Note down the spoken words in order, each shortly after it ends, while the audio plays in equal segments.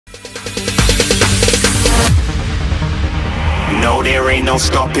there ain't no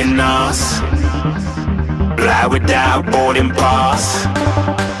stopping us. Fly without boarding pass.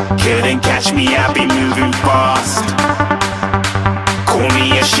 Couldn't catch me, I'll be moving fast. Call me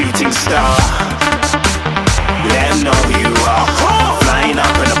a shooting star. Let 'em know who you are. Flying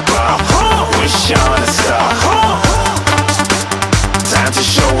up in a bar. Wish on a star. Time to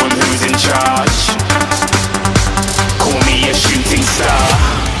show 'em who's in charge. Call me a shooting star.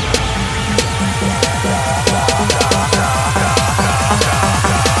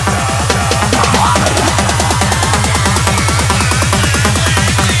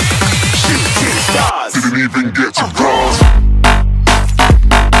 Shooting stars. Didn't even get to cross.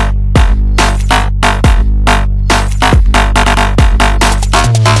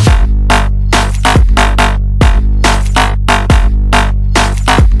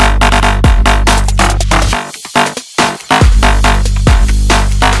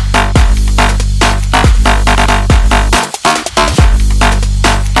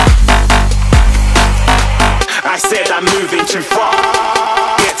 I'm moving too far.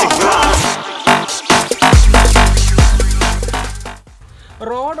 Getting lost.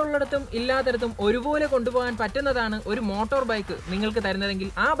 Road ഉള്ളിടത്തും ഇല്ലാത്തിടത്തും ഒരുപോലെ കൊണ്ടുപോകാൻ പറ്റുന്നതാണ് ഒരു motor bike നിങ്ങൾക്ക് തരുന്നതെങ്കിൽ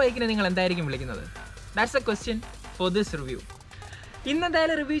ആ ബൈക്കിനെ നിങ്ങൾ എന്തായിരിക്കും വിളിക്കുന്നത്? That's A question for this review.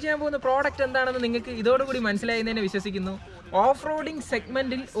 ഇന്നെന്തായാലും review ചെയ്യാൻ പോകുന്ന പ്രോഡക്റ്റ് എന്താണെന്ന് നിങ്ങൾക്ക് ഇതോടുകൂടി മനസ്സിലായെന്ന് വിശ്വസിക്കുന്നു. ഓഫ് റോഡിങ്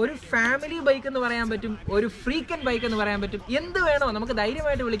സെഗ്മെന്റിൽ ഒരു ഫാമിലി ബൈക്ക് എന്ന് പറയാൻ പറ്റും, ഒരു ഫ്രീക്കൻ ബൈക്ക് എന്ന് പറയാൻ പറ്റും, എന്ത് വേണോ നമുക്ക്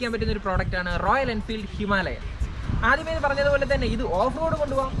ധൈര്യമായിട്ട് വിളിക്കാൻ പറ്റുന്ന ഒരു പ്രോഡക്റ്റാണ് റോയൽ എൻഫീൽഡ് ഹിമാലയൻ. ആദ്യമേ പറഞ്ഞതുപോലെ തന്നെ ഇത് ഓഫ് റോഡ്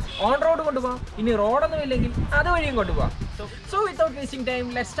കൊണ്ടുപോകാം, ഓൺ റോഡ് കൊണ്ടുപോകാം, ഇനി റോഡൊന്നും ഇല്ലെങ്കിൽ അതുവഴിയും കൊണ്ടുപോകാം. So without wasting time,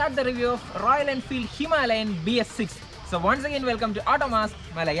 let's start the review of Royal Enfield Himalayan BS6. So once again, welcome to Automas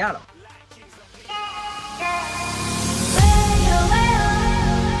Malayalam.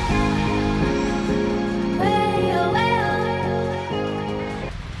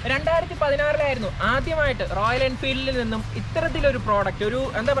 ആദ്യമായിട്ട് റോയൽ എൻഫീൽഡിൽ നിന്നും ഇത്തരത്തിലൊരു പ്രോഡക്റ്റ്, ഒരു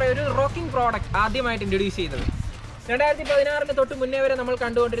എന്താ പറയുക, ഒരു റോക്കിംഗ് പ്രോഡക്റ്റ് ആദ്യമായിട്ട് ഇൻട്രൊഡ്യൂസ് ചെയ്തത്. 2016 തൊട്ട് മുന്നേ വരെ നമ്മൾ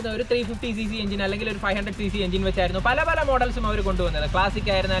കണ്ടുകൊണ്ടിരുന്ന ഒരു 350cc എഞ്ചിൻ അല്ലെങ്കിൽ ഒരു 500cc എഞ്ചിൻ വെച്ചായിരുന്നു പല പല മോഡൽസും അവർ കൊണ്ടുവന്നത്.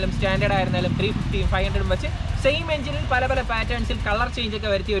 ക്ലാസിക് ആയിരുന്നാലും സ്റ്റാൻഡേർഡ് ആയിരുന്നാലും 350 500 വെച്ച് സെയിം എഞ്ചിനിൽ പല പല പാറ്റേൺസിൽ കളർ ചേഞ്ച് ഒക്കെ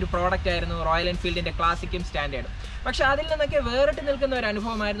വരുത്തിയ ഒരു പ്രോഡക്റ്റ് ആയിരുന്നു റോയൽ എൻഫീൽഡിന്റെ ക്ലാസിക്കും സ്റ്റാൻഡേർഡും. പക്ഷേ അതിൽ നിന്നൊക്കെ വേറിട്ട് നിൽക്കുന്ന ഒരു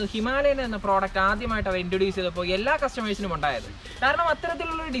അനുഭവമായിരുന്നു ഹിമാലയൻ എന്ന പ്രോഡക്റ്റ് ആദ്യമായിട്ട് അവർ ഇൻട്രൊഡ്യൂസ് ചെയ്തപ്പോൾ എല്ലാ കസ്റ്റമേഴ്സിനും ഉണ്ടായത്. കാരണം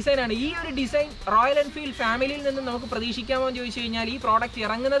അത്തരത്തിലുള്ള ഒരു ഡിസൈനാണ്. ഈ ഒരു ഡിസൈൻ റോയൽ എൻഫീൽഡ് ഫാമിലിയിൽ നിന്ന് നമുക്ക് പ്രതീക്ഷിക്കാമോ എന്ന് ചോദിച്ചു കഴിഞ്ഞാൽ ഈ പ്രോഡക്റ്റ്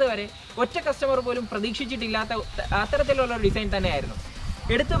ഇറങ്ങുന്നത് വരെ ഒറ്റ കസ്റ്റമർ പോലും പ്രതീക്ഷിച്ചിട്ടില്ലാത്ത അത്തരത്തിലുള്ള ഒരു ഡിസൈൻ തന്നെയായിരുന്നു.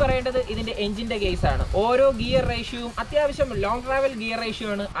 എടുത്തു പറയേണ്ടത് ഇതിന്റെ എഞ്ചിന്റെ കേസാണ്. ഓരോ ഗിയർ റേഷ്യോയും അത്യാവശ്യം ലോങ് ട്രാവൽ ഗിയർ റേഷ്യോ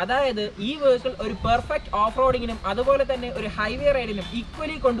ആണ്. അതായത് ഈ വെഹിക്കിൾ ഒരു പെർഫെക്റ്റ് ഓഫ് റോഡിങ്ങിനും അതുപോലെ തന്നെ ഒരു ഹൈവേ റൈഡിനും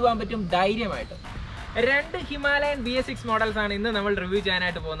ഈക്വലി കൊണ്ടുപോകാൻ പറ്റും ധൈര്യമായിട്ട്. 2 ഹിമാലയൻ BS6 മോഡൽസ് ആണ് ഇന്ന് നമ്മൾ റിവ്യൂ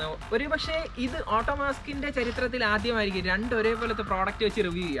ചെയ്യാനായിട്ട് പോകുന്നത്. ഒരുപക്ഷെ ഇത് ഓട്ടോമാസ്കിന്റെ ചരിത്രത്തിൽ ആദ്യമായിരിക്കും 2 ഒരേപോലത്തെ പ്രോഡക്റ്റ് വെച്ച്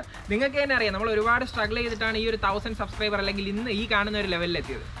റിവ്യൂ ചെയ്യുക. നിങ്ങൾക്ക് തന്നെ അറിയാം, നമ്മൾ ഒരുപാട് സ്ട്രഗിൾ ചെയ്തിട്ടാണ് ഈ ഒരു 1000 സബ്സ്ക്രൈബർ അല്ലെങ്കിൽ ഇന്ന് ഈ കാണുന്ന ഒരു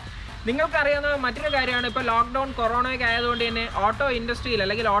ലെവലിലെത്തിയത്. നിങ്ങൾക്കറിയാവുന്ന മറ്റൊരു കാര്യമാണ്, ഇപ്പോൾ ലോക്ക്ഡൗൺ കൊറോണയൊക്കെ ആയതുകൊണ്ട് തന്നെ ഓട്ടോ ഇൻഡസ്ട്രിയിൽ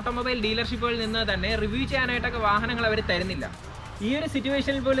അല്ലെങ്കിൽ ഓട്ടോമൊബൈൽ ഡീലർഷിപ്പുകളിൽ നിന്ന് തന്നെ റിവ്യൂ ചെയ്യാനായിട്ടൊക്കെ വാഹനങ്ങൾ അവർ തരുന്നില്ല. ഈ ഒരു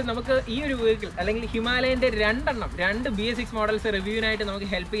സിറ്റുവേഷനിൽ പോലും നമുക്ക് ഈ ഒരു വെഹിക്കിൾ അല്ലെങ്കിൽ ഹിമാലയൻ്റെ 2 BS6 മോഡൽസ് റിവ്യൂവിനായിട്ട് നമുക്ക്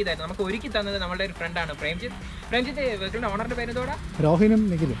ഹെൽപ്പ് ചെയ്തായിരുന്നു. നമുക്ക് ഒരുക്കി തന്നത് നമ്മുടെ ഒരു ഫ്രണ്ടാണ് പ്രേംജിത്ത്. വെഹിക്കിളിന്റെ ഓണറിന്റെ പേര് എന്തോടാ? റോഹിനും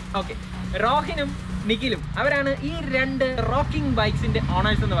നിഖിലും. ഓക്കെ, റോഹിനും നിഖിലും അവരാണ് ഈ 2 റോക്കിംഗ് ബൈക്സിന്റെ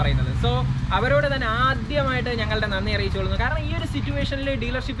ഓണേഴ്സ് എന്ന് പറയുന്നത്. സോ അവരോട് തന്നെ ആദ്യമായിട്ട് ഞങ്ങളുടെ നന്ദി അറിയിച്ചുകൊള്ളുന്നു. കാരണം ഈ ഒരു സിറ്റുവേഷനിൽ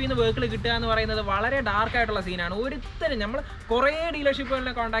ഡീലർഷിപ്പിൽ നിന്ന് വെഹിക്കിൾ കിട്ടുക എന്ന് പറയുന്നത് വളരെ ഡാർക്ക് ആയിട്ടുള്ള സീനാണ്. ഒരുത്തരും നമ്മൾ കുറേ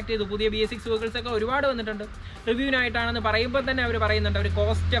ഡീലർഷിപ്പുകളിനെ കോൺടാക്ട് ചെയ്തു. പുതിയ BS6 വെഹിക്കിൾസ് ഒക്കെ ഒരുപാട് വന്നിട്ടുണ്ട്. റിവ്യൂവിനായിട്ടാണെന്ന് പറയുമ്പോൾ തന്നെ അവർ പറയുന്നുണ്ട് അവർ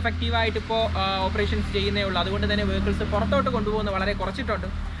കോസ്റ്റ് എഫക്റ്റീവായിട്ട് ഇപ്പോൾ ഓപ്പറേഷൻസ് ചെയ്യുന്നേ ഉള്ളൂ. അതുകൊണ്ട് തന്നെ വെഹിക്കിൾസ് പുറത്തോട്ട് കൊണ്ടുപോകുന്നത് വളരെ കുറച്ചിട്ടുണ്ട്.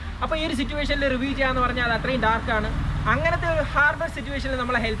 അപ്പോൾ ഈ ഒരു സിറ്റുവേഷനിൽ റിവ്യൂ ചെയ്യാന്ന് പറഞ്ഞാൽ അത് അത്രയും ഡാർക്കാണ്. അങ്ങനത്തെ ഒരു ഹാർബർ സിറ്റുവേഷനിൽ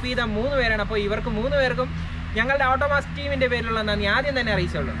നമ്മളെ ഹെൽപ്പ് ചെയ്ത 3 പേരാണ്. അപ്പോൾ ഇവർക്ക് 3 പേർക്കും ഞങ്ങളുടെ ഓട്ടോമാസ് ടീമിൻ്റെ പേരിലുള്ള നന്ദി ആദ്യം തന്നെ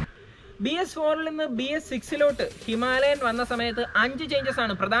അറിയിച്ചുള്ളൂ. BS4ൽ നിന്ന് BS6ലോട്ട് ഹിമാലയൻ വന്ന സമയത്ത് 5 ചേഞ്ചസ്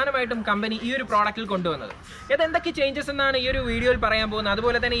ആണ് പ്രധാനമായിട്ടും കമ്പനി ഈ ഒരു പ്രോഡക്റ്റിൽ കൊണ്ടുവന്നത്. ഇതെന്തൊക്കെ ചേഞ്ചസ് എന്നാണ് ഈ ഒരു വീഡിയോയിൽ പറയാൻ പോകുന്നത്.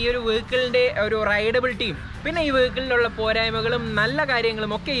 അതുപോലെ തന്നെ ഈ ഒരു വെഹിക്കിളിൻ്റെ ഒരു റൈഡബിലിറ്റിയും പിന്നെ ഈ വെഹിക്കിളിലുള്ള പോരായ്മകളും നല്ല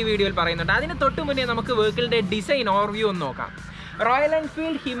കാര്യങ്ങളും ഒക്കെ ഈ വീഡിയോയിൽ പറയുന്നുണ്ട്. അതിന് തൊട്ട് മുന്നേ നമുക്ക് വെഹിക്കിളിൻ്റെ ഡിസൈൻ ഓവർവ്യൂ ഒന്ന് നോക്കാം. റോയൽ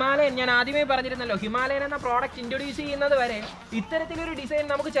എൻഫീൽഡ് ഹിമാലയൻ, ഞാൻ ആദ്യമേ പറഞ്ഞിരുന്നല്ലോ, ഹിമാലയൻ എന്ന പ്രോഡക്റ്റ് ഇൻട്രൊഡ്യൂസ് ചെയ്യുന്നത് വരെ ഇത്തരത്തിലൊരു ഡിസൈൻ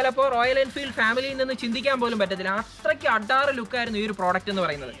നമുക്ക് ചിലപ്പോൾ റോയൽ എൻഫീൽഡ് ഫാമിലിയിൽ നിന്ന് ചിന്തിക്കാൻ പോലും പറ്റത്തില്ല. അത്രയ്ക്ക് അഡാറ് ലുക്കായിരുന്നു ഈ ഒരു പ്രോഡക്റ്റ് എന്ന്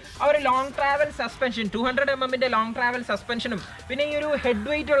പറയുന്നത്. ആ ഒരു long travel suspension, 200 mm long travel സസ്പെൻഷനും പിന്നെ ഈ ഒരു ഹെഡ്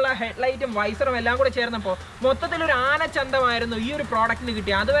വെയിറ്റ് ഉള്ള ഹെഡ്ലൈറ്റും വൈസറും എല്ലാം കൂടെ ചേർന്നപ്പോൾ മൊത്തത്തിലൊരു ആനച്ചന്തമായിരുന്നു ഈ ഒരു പ്രോഡക്റ്റിന്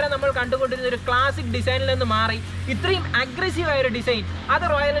കിട്ടിയത്. അതുവരെ നമ്മൾ കണ്ടുകൊണ്ടിരുന്ന ഒരു ക്ലാസിക് ഡിസൈനിൽ നിന്ന് മാറി ഇത്രയും അഗ്രസീവായ ഒരു ഡിസൈൻ അത്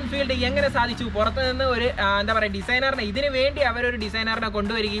റോയൽ എൻഫീൽഡ് എങ്ങനെ സാധിച്ചു? പുറത്ത് നിന്ന് ഒരു എന്താ പറയുക ഡിസൈനറിനെ, ഇതിനു വേണ്ടി അവരൊരു ഡിസൈനറിനെ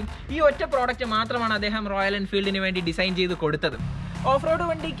കൊണ്ടുവരികയും ഈ ഒറ്റ പ്രോഡക്റ്റ് മാത്രമാണ് അദ്ദേഹം റോയൽ എൻഫീൽഡിന് വേണ്ടി ഡിസൈൻ ചെയ്ത് കൊടുത്തത്. ഓഫ് റോഡ്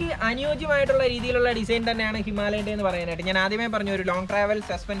വണ്ടിക്ക് അനുയോജ്യമായിട്ടുള്ള രീതിയിലുള്ള ഡിസൈൻ തന്നെയാണ് ഹിമാലയൻ്റെ എന്ന് പറയാനായിട്ട്. ഞാൻ ആദ്യമേ പറഞ്ഞു ഒരു ലോങ് ട്രാവൽ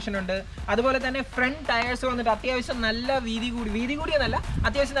സസ്പെൻഷൻ ഉണ്ട്. അതുപോലെ തന്നെ ഫ്രണ്ട് ടയേഴ്സ് വന്നിട്ട് അത്യാവശ്യം നല്ല വീതി കൂടിയെന്നല്ല,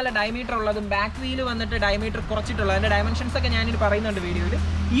 അത്യാവശ്യം നല്ല ഡയമീറ്റർ ഉള്ളതും, ബാക്ക് വീല് വന്നിട്ട് ഡയമീറ്റർ കുറച്ചിട്ടുള്ളത്. അതിൻ്റെ ഡയമെൻഷൻസ് ഒക്കെ ഞാനിത് പറയുന്നുണ്ട് വീഡിയോയിൽ.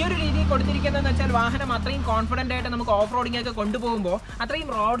 ഈ ഒരു രീതിയിൽ കൊടുത്തിരിക്കുന്നതെന്ന് വെച്ചാൽ വാഹനം അത്രയും കോൺഫിഡൻ്റ് ആയിട്ട് നമുക്ക് ഓഫ് റോഡിംഗ് ഒക്കെ കൊണ്ടുപോകുമ്പോൾ അത്രയും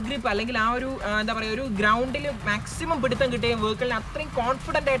റോഡ് ഗ്രിപ്പ് അല്ലെങ്കിൽ ആ ഒരു എന്താ പറയുക ഒരു ഗ്രൗണ്ടിൽ മാക്സിമം പിടുത്തം കിട്ടുകയും വെഹിക്കിളിനെ അത്രയും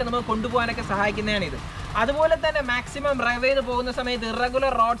കോൺഫിഡൻ്റ് ആയിട്ട് നമുക്ക് കൊണ്ടുപോകാനൊക്കെ സഹായിക്കുന്നതാണിത്. അതുപോലെ തന്നെ മാക്സിമം ഡ്രൈവ് ചെയ്ത് പോകുന്ന സമയത്ത്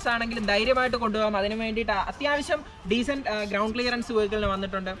ഇറഗുലർ റോഡ്സ് ആണെങ്കിലും ധൈര്യമായിട്ട് കൊണ്ടുപോകാം. അതിന് വേണ്ടിയിട്ട് അത്യാവശ്യം ഡീസൻറ്റ് ഗ്രൗണ്ട് ക്ലിയറൻസ് വെഹിക്കിളിന്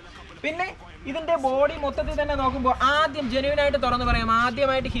വന്നിട്ടുണ്ട്. പിന്നെ ഇതിൻ്റെ ബോഡി മൊത്തത്തിൽ തന്നെ നോക്കുമ്പോൾ ആദ്യം ജെന്യുവനായിട്ട് തുറന്ന് പറയാം,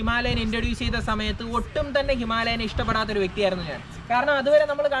 ആദ്യമായിട്ട് ഹിമാലയൻ ഇൻട്രൊഡ്യൂസ് ചെയ്ത സമയത്ത് ഒട്ടും തന്നെ ഹിമാലയനെ ഇഷ്ടപ്പെടാത്തൊരു വ്യക്തിയായിരുന്നു ഞാൻ. കാരണം അതുവരെ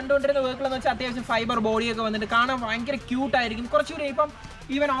നമ്മൾ കണ്ടുകൊണ്ടിരുന്ന വെഹിക്കിൾ എന്ന് വെച്ചാൽ അത്യാവശ്യം ഫൈബർ ബോഡിയൊക്കെ വന്നിട്ട് കാണാൻ ഭയങ്കര ക്യൂട്ടായിരിക്കും. കുറച്ചുകൂടി ഇപ്പം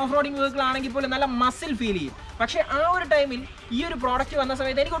ഈവൻ ഓഫ് റോഡിങ് വെഹിക്കിൾ ആണെങ്കിൽ പോലും നല്ല മസിൽ ഫീൽ ചെയ്യും. പക്ഷേ ആ ഒരു ടൈമിൽ ഈ ഒരു പ്രോഡക്റ്റ് വന്ന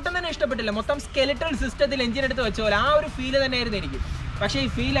സമയത്ത് എനിക്ക് ഒട്ടും തന്നെ ഇഷ്ടപ്പെട്ടില്ല. മൊത്തം സ്കെലിറ്റൽ സിസ്റ്റത്തിൽ എഞ്ചിൻ എടുത്ത് വെച്ച പോലെ ആ ഒരു ഫീല് തന്നെയായിരുന്നു എനിക്ക്. പക്ഷേ ഈ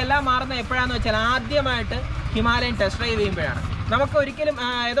ഫീലെല്ലാം മാറുന്ന എപ്പോഴാണെന്ന് വെച്ചാൽ ആദ്യമായിട്ട് ഹിമാലയൻ ടെസ്റ്റ് ഡ്രൈവ് ചെയ്യുമ്പോഴാണ്. നമുക്ക് ഒരിക്കലും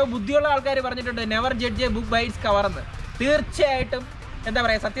ഏതോ ബുദ്ധിയുള്ള ആൾക്കാർ പറഞ്ഞിട്ടുണ്ട് never judge A book by it's cover എന്ന്. തീർച്ചയായിട്ടും എന്താ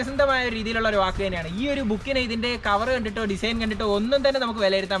പറയുക സത്യസന്ധമായ രീതിയിലുള്ള ഒരു വാക്ക് തന്നെയാണ്. ഈ ഒരു ബുക്കിനെ ഇതിൻ്റെ കവർ കണ്ടിട്ടോ ഡിസൈൻ കണ്ടിട്ടോ ഒന്നും തന്നെ നമുക്ക്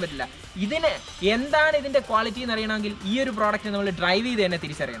വിലയിരുത്താൻ പറ്റില്ല. ഇതിന് എന്താണ് ഇതിൻ്റെ ക്വാളിറ്റി എന്ന് അറിയണമെങ്കിൽ ഈ ഒരു പ്രോഡക്റ്റ് നമ്മൾ ഡ്രൈവ് ചെയ്ത് തന്നെ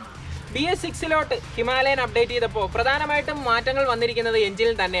തിരിച്ചറിയണം. BS6 ഹിമാലയൻ അപ്ഡേറ്റ് ചെയ്തപ്പോൾ പ്രധാനമായിട്ടും മാറ്റങ്ങൾ വന്നിരിക്കുന്നത്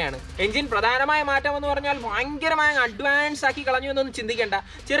എഞ്ചിനിൽ തന്നെയാണ്. എഞ്ചിൻ പ്രധാനമായ മാറ്റം എന്ന് പറഞ്ഞാൽ ഭയങ്കരമായ അഡ്വാൻസ് ആക്കി കളഞ്ഞു എന്നൊന്നും ചിന്തിക്കേണ്ട,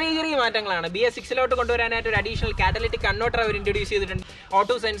 ചെറിയ ചെറിയ മാറ്റങ്ങളാണ്. BS6 കൊണ്ടുവരാനായിട്ട് ഒരു അഡീഷണൽ കാറ്റലിറ്റിക് കൺവേർട്ടർ അവർ ഇൻട്രൊഡ്യൂസ് ചെയ്തിട്ടുണ്ട്.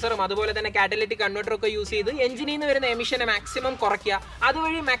 ഓട്ടോ സെൻസറും അതുപോലെ തന്നെ കാറ്റലിറ്റിക് കൺവേർട്ടറൊക്കെ യൂസ് ചെയ്ത് എഞ്ചിനിൽ നിന്ന് വരുന്ന എമിഷനെ മാക്സിമം കുറയ്ക്കുക.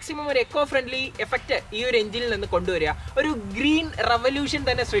 അതുവഴി മാക്സിമം ഒരു എക്കോ ഫ്രണ്ട്ലി എഫക്റ്റ് ഈ ഒരു എഞ്ചിനിൽ നിന്ന് കൊണ്ടുവരിക, ഒരു ഗ്രീൻ റെവല്യൂഷൻ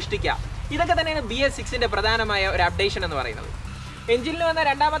തന്നെ സൃഷ്ടിക്കുക. ഇതൊക്കെ തന്നെയാണ് BS6 പ്രധാനമായ ഒരു അപ്ഡേഷൻ എന്ന് പറയുന്നത്. എഞ്ചിനിൽ വന്ന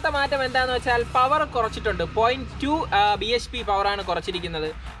രണ്ടാമത്തെ മാറ്റം എന്താണെന്ന് വെച്ചാൽ പവർ കുറച്ചിട്ടുണ്ട്. 0.2 bhp പവറാണ് കുറച്ചിരിക്കുന്നത്.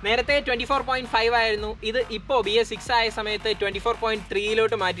 നേരത്തെ 24.5 ആയിരുന്നു. ഇത് ഇപ്പോൾ BS6 ആയ സമയത്ത്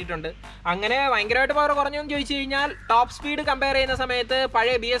 24.3 മാറ്റിയിട്ടുണ്ട്. അങ്ങനെ ഭയങ്കരമായിട്ട് പവർ കുറഞ്ഞെന്ന് ചോദിച്ചു കഴിഞ്ഞാൽ ടോപ്പ് സ്പീഡ് കമ്പയർ ചെയ്യുന്ന സമയത്ത്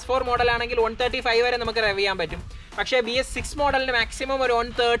പഴയ BS4 മോഡലാണെങ്കിൽ 135 വരെ നമുക്ക് റെവ് ചെയ്യാൻ പറ്റും. പക്ഷേ BS6 മോഡലിന് മാക്സിമം ഒരു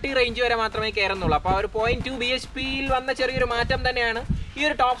 130 റേഞ്ച് വരെ മാത്രമേ കയറുന്നുള്ളൂ. അപ്പോൾ ഒരു 0.2 bhpയിൽ വന്ന ചെറിയൊരു മാറ്റം തന്നെയാണ് ഈ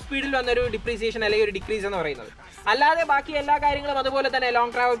ഒരു ടോപ്പ് സ്പീഡിൽ വന്നൊരു ഡിപ്രീസിയേഷൻ അല്ലെങ്കിൽ ഒരു ഡിക്രീസ് എന്ന് പറയുന്നത്. അല്ലാതെ ബാക്കി എല്ലാ കാര്യങ്ങളും അതുപോലെ തന്നെ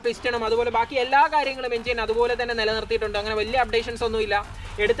ലോങ് ട്രാവൽ പിസ്റ്റണും അതുപോലെ ബാക്കി എല്ലാ കാര്യങ്ങളും എഞ്ചിൻ അതുപോലെ തന്നെ നിലനിർത്തിയിട്ടുണ്ട്. അങ്ങനെ വലിയ അപ്ഡേഷൻസ് ഒന്നുമില്ല.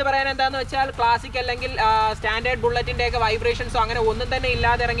 എടുത്തു പറയാൻ എന്താണെന്ന് വെച്ചാൽ ക്ലാസിക് അല്ലെങ്കിൽ സ്റ്റാൻഡേർഡ് ബുള്ളറ്റിൻ്റെ ഒക്കെ വൈബ്രേഷൻസോ അങ്ങനെ ഒന്നും തന്നെ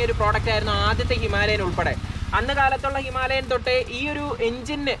ഇല്ലാതെ ഇറങ്ങിയ ഒരു പ്രോഡക്റ്റ് ആയിരുന്നു ആദ്യത്തെ ഹിമാലയൻ ഉൾപ്പെടെ. അന്ന് കാലത്തുള്ള ഹിമാലയൻ തൊട്ടേ ഈ ഒരു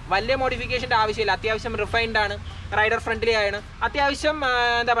എഞ്ചിന് വലിയ മോഡിഫിക്കേഷൻ്റെ ആവശ്യമില്ല. അത്യാവശ്യം റിഫൈൻഡ് ആണ്, റൈഡർ ഫ്രണ്ട്ലി ആണ്, അത്യാവശ്യം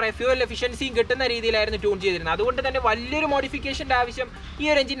എന്താ പറയുക ഫ്യൂവൽ എഫിഷ്യൻസിയും കിട്ടുന്ന രീതിയിലായിരുന്നു ട്യൂൺ ചെയ്തിരുന്നത്. അതുകൊണ്ട് തന്നെ വലിയൊരു മോഡിഫിക്കേഷൻ്റെ ആവശ്യം ഈ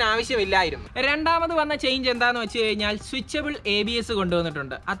ഒരു എഞ്ചിന് ആവശ്യമില്ലായിരുന്നു. രണ്ടാമത് വന്ന ചേഞ്ച് എന്താണെന്ന് വെച്ച് കഴിഞ്ഞാൽ സ്വിച്ചബിൾ ABS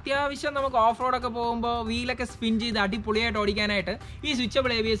കൊണ്ടുവന്നിട്ടുണ്ട്. അത്യാവശ്യം നമുക്ക് ഓഫ് റോഡൊക്കെ പോകുമ്പോൾ വീലൊക്കെ സ്പിൻ ചെയ്ത് അടിപൊളിയായിട്ട് ഓടിക്കാനായിട്ട് ഈ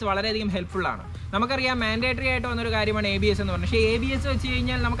സ്വിച്ചബിൾ ABS വളരെയധികം ഹെൽപ്ഫുൾ ആണ്. നമുക്കറിയാം മാൻഡേറ്ററി ആയിട്ട് വന്നൊരു കാര്യമാണ് ABS എന്ന് പറഞ്ഞത്. പക്ഷേ ABS വെച്ച്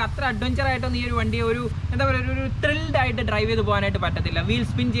കഴിഞ്ഞാൽ നമുക്ക് അത്ര അഡ്വഞ്ചർ ആയിട്ടൊന്നും ഈ ഒരു വണ്ടിയെ ഒരു എന്താ പറയുക ഒരു ത്രിൽഡ് ആയിട്ട് ഡ്രൈവ് ചെയ്ത് പോകാനായിട്ട് പറ്റത്തില്ല. വീൽ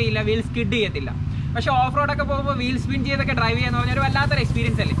സ്പിൻ ചെയ്യില്ല, വീൽ സ്കിഡ് ചെയ്യത്തില്ല. പക്ഷേ ഓഫ് റോഡൊക്കെ പോകുമ്പോൾ വീൽ സ്പിൻ ചെയ്തൊക്കെ ഡ്രൈവ് ചെയ്യാന്ന് പറഞ്ഞാൽ ഒരു വല്ലാത്തൊരു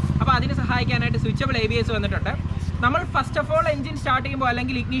എക്സ്പീരിയൻസ് അല്ലേ. അപ്പോൾ അതിന് സഹായിക്കാനായിട്ട് സ്വിച്ചബിൾ ABS വന്നിട്ടുണ്ട്. നമ്മൾ first of all engine start ചെയ്യുമ്പോൾ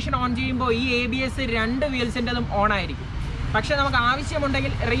അല്ലെങ്കിൽ ഇഗ്നിഷൻ ഓൺ ചെയ്യുമ്പോൾ ഈ ABS രണ്ട് വീൽസിൻ്റെതും ഓൺ ആയിരിക്കും. പക്ഷേ നമുക്ക്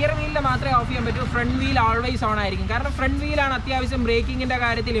ആവശ്യമുണ്ടെങ്കിൽ റിയർ വീലിൽ മാത്രമേ ഓഫ് ചെയ്യാൻ പറ്റൂ. ഫ്രണ്ട് വീൽ ഓൾവേസ് ഓൺ ആയിരിക്കും. കാരണം ഫ്രണ്ട് വീലാണ് അത്യാവശ്യം ബ്രേക്കിങ്ങിൻ്റെ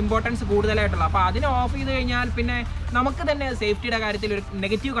കാര്യത്തിൽ ഇമ്പോർട്ടൻസ് കൂടുതലായിട്ടുള്ളത്. അപ്പോൾ അതിനെ ഓഫ് ചെയ്ത് കഴിഞ്ഞാൽ പിന്നെ നമുക്ക് തന്നെ സേഫ്റ്റിയുടെ കാര്യത്തിൽ ഒരു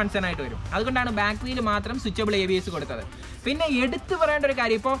നെഗറ്റീവ് കൺസേൺ ആയിട്ട് വരും. അതുകൊണ്ടാണ് ബാക്ക് വീൽ മാത്രം സ്വിച്ചബിൾ ABS കൊടുത്തത്. പിന്നെ എടുത്തു പറയേണ്ട ഒരു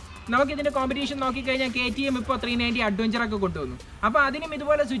കാര്യം, ഇപ്പോൾ നമുക്കിതിൻ്റെ കോമ്പറ്റീഷൻ നോക്കിക്കഴിഞ്ഞാൽ KTM ഇപ്പോൾ 390 അഡ്വഞ്ചറൊക്കെ കൊണ്ടുവന്നു. അപ്പോൾ അതിനും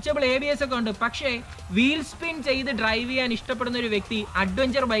ഇതുപോലെ സ്വിച്ചബിൾ ABS ഒക്കെ ഉണ്ട്. പക്ഷേ വീൽ സ്പിൻ ചെയ്ത് ഡ്രൈവ് ചെയ്യാൻ ഇഷ്ടപ്പെടുന്ന ഒരു വ്യക്തി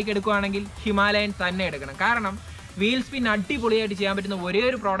അഡ്വഞ്ചർ ബൈക്ക് എടുക്കുകയാണെങ്കിൽ ഹിമാലയൻ തന്നെ എടുക്കണം. കാരണം വീൽ സ്പിൻ അടിപൊളിയായിട്ട് ചെയ്യാൻ പറ്റുന്ന ഒരേ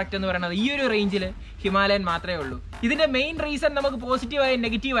ഒരു പ്രോഡക്റ്റ് എന്ന് പറയുന്നത് ഈ ഒരു റേഞ്ചിൽ ഹിമാലയൻ മാത്രമേ ഉള്ളൂ. ഇതിൻ്റെ മെയിൻ റീസൺ നമുക്ക് പോസിറ്റീവായും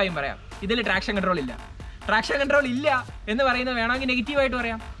നെഗറ്റീവായും പറയാം. ഇതിൽ ട്രാക്ഷൻ കൺട്രോൾ ഇല്ല. ട്രാക്ഷൻ കൺട്രോൾ ഇല്ല എന്ന് പറയുന്നത് വേണമെങ്കിൽ നെഗറ്റീവായിട്ട്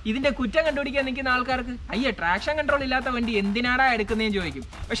പറയാം. ഇതിൻ്റെ കുറ്റം കണ്ടുപിടിക്കാൻ നിൽക്കുന്ന ആൾക്കാർക്ക് അയ്യേ ട്രാക്ഷൻ കൺട്രോൾ ഇല്ലാത്ത വണ്ടി എന്തിനാടാ എടുക്കുന്നതെന്ന് ചോദിക്കും.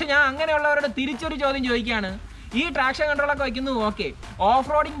 പക്ഷെ ഞാൻ അങ്ങനെയുള്ളവരോട് തിരിച്ചൊരു ചോദ്യം ചോദിക്കുകയാണ്. ഈ ട്രാക്ഷൻ കൺട്രോളൊക്കെ വയ്ക്കുന്നു, ഓക്കെ, ഓഫ്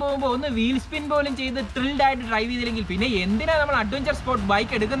റോഡിങ് പോകുമ്പോൾ ഒന്ന് വീൽ സ്പിൻ പോലും ചെയ്ത് ത്രിൽഡ് ആയിട്ട് ഡ്രൈവ് ചെയ്തില്ലെങ്കിൽ പിന്നെ എന്തിനാണ് നമ്മൾ അഡ്വഞ്ചർ സ്പോർട്ട്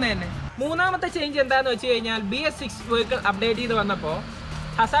ബൈക്ക് എടുക്കുന്നത് തന്നെ? മൂന്നാമത്തെ ചേഞ്ച് എന്താണെന്ന് വെച്ച് കഴിഞ്ഞാൽ BS6 വെഹിക്കിൾ അപ്ഡേറ്റ് ചെയ്ത് വന്നപ്പോൾ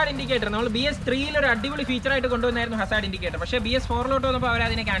ഹസാർഡ് ഇൻഡിക്കേറ്റർ നമ്മൾ BS3 ഒരു അടിപൊളി ഫീച്ചറായിട്ട് കൊണ്ടുവന്നായിരുന്നു ഹസാർഡ് ഇൻഡിക്കേറ്റർ. പക്ഷേ BS4 വന്നപ്പോൾ അവർ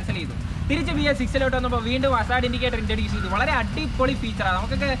അതിനെ ക്യാൻസൽ ചെയ്തു. തിരിച്ച് BS6 വന്നപ്പോൾ വീണ്ടും ഹസാർഡ് ഇൻഡിക്കേറ്റർ ഇൻട്രൊഡ്യൂസ് ചെയ്തു. വളരെ അടിപൊളി ഫീച്ചറാണ്.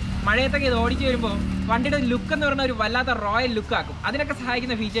 നമുക്കൊക്കെ മഴയത്തൊക്കെ ഇത് ഓടിച്ച് വരുമ്പോൾ വണ്ടിയുടെ ലുക്ക് എന്ന് പറഞ്ഞാൽ ഒരു വല്ലാത്ത റോയൽ ലുക്കാക്കും. അതിനൊക്കെ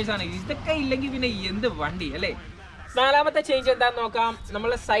സഹായിക്കുന്ന ഫീച്ചേഴ്സാണ്. ഇതൊക്കെ ഇല്ലെങ്കിൽ പിന്നെ എന്ത് വണ്ടി അല്ലേ? നാലാമത്തെ ചേഞ്ച് എന്താണെന്ന് നോക്കാം.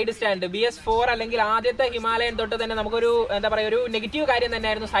 നമ്മളെ സൈഡ് സ്റ്റാൻഡ് BS4 അല്ലെങ്കിൽ ആദ്യത്തെ ഹിമാലയൻ തൊട്ട് തന്നെ നമുക്കൊരു എന്താ പറയുക ഒരു നെഗറ്റീവ് കാര്യം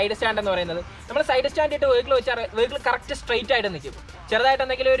തന്നെയായിരുന്നു സൈഡ് സ്റ്റാൻഡ് എന്ന് പറയുന്നത്. നമ്മൾ സൈഡ് സ്റ്റാൻഡ് ഇട്ട് വെഹിക്കിൾ വെച്ചാൽ വെഹിക്കിൾ കറക്റ്റ് സ്ട്രൈറ്റ് ആയിട്ട് നിൽക്കും. ചെറുതായിട്ട്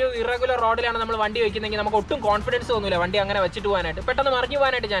എന്തെങ്കിലും ഒരു ഇറഗുലർ റോഡിലാണ് നമ്മൾ വണ്ടി വയ്ക്കുന്നതെങ്കിൽ നമുക്ക് ഒട്ടും കോൺഫിഡൻസ് തോന്നില്ല വണ്ടി അങ്ങനെ വെച്ചിട്ട് പോകാനായിട്ട്. പെട്ടെന്ന് മറിഞ്ഞു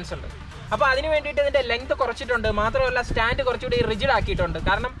പോകാനായിട്ട് ചാൻസ് ഉണ്ട്. അപ്പോൾ അതിന് വേണ്ടിയിട്ട് ഇതിൻ്റെ ലെങ്ത് കുറച്ചിട്ടുണ്ട്. മാത്രമല്ല സ്റ്റാൻഡ് കുറച്ചുകൂടി റിജിഡ് ആക്കിയിട്ടുണ്ട്.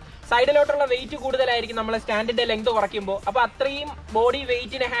 കാരണം സൈഡിലോട്ടുള്ള വെയിറ്റ് കൂടുതലായിരിക്കും നമ്മൾ സ്റ്റാൻഡിൻ്റെ ലെങ്ത് കുറയ്ക്കുമ്പോൾ. അപ്പോൾ അത്രയും ബോഡി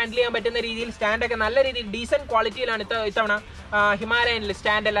വെയിറ്റിനെ ഹാൻഡിൽ ചെയ്യാൻ പറ്റുന്ന രീതിയിൽ സ്റ്റാൻഡൊക്കെ നല്ല രീതിയിൽ ഡീസൻറ്റ് ക്വാളിറ്റിയിലാണ് ഇത്തവണ ഹിമാലയനിൽ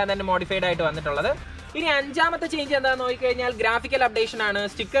സ്റ്റാൻഡെല്ലാം തന്നെ മോഡിഫൈഡ് ആയിട്ട് വന്നിട്ടുള്ളത്. ഇനി അഞ്ചാമത്തെ ചേഞ്ച് എന്താണെന്ന് നോക്കിക്കഴിഞ്ഞാൽ ഗ്രാഫിക്കൽ അപ്ഡേഷൻ ആണ്.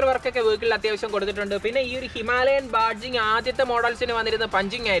 സ്റ്റിക്കർ വർക്കൊക്കെ വെഹിക്കിളിൽ അത്യാവശ്യം കൊടുത്തിട്ടുണ്ട്. പിന്നെ ഈ ഒരു ഹിമാലയൻ ബാഡ്ജിങ് ആദ്യത്തെ മോഡൽസിന് വന്നിരുന്ന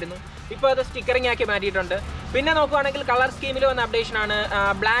പഞ്ചിങ് ആയിരുന്നു, ഇപ്പോൾ അത് സ്റ്റിക്കറിംഗ് ആക്കി മാറ്റിയിട്ടുണ്ട്. പിന്നെ നോക്കുകയാണെങ്കിൽ കളർ സ്കീമിൽ വന്ന അപ്ഡേഷൻ ആണ്.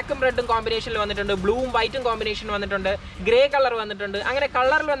 ബ്ലാക്കും റെഡും കോമ്പിനേഷനിൽ വന്നിട്ടുണ്ട്, ബ്ലൂവും വൈറ്റും കോമ്പിനേഷൻ വന്നിട്ടുണ്ട്, ഗ്രേ കളർ വന്നിട്ടുണ്ട്. അങ്ങനെ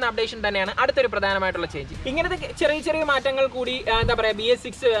കളറിൽ വന്ന അപ്ഡേഷൻ തന്നെയാണ് അടുത്തൊരു പ്രധാനമായിട്ടുള്ള ചേഞ്ച്. ഇങ്ങനത്തെ ചെറിയ ചെറിയ മാറ്റങ്ങൾ കൂടി എന്താ പറയുക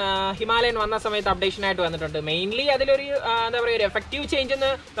BS6 ഹിമാലയൻ വന്ന സമയത്ത് അപ്ഡേഷൻ ആയിട്ട് വന്നിട്ടുണ്ട്. മെയിൻലി അതിലൊരു എന്താ പറയുക ഒരു എഫക്റ്റീവ് ചേഞ്ച്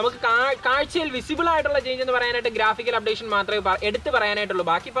എന്ന് നമുക്ക് കാഴ്ചയിൽ വിസിബിൾ ആയിട്ടുള്ള ചേഞ്ച് എന്ന് പറയാനായിട്ട് ഗ്രാഫിക്കൽ അപ്ഡേഷൻ മാത്രമേ എടുത്ത് പറയാനായിട്ടുള്ളൂ.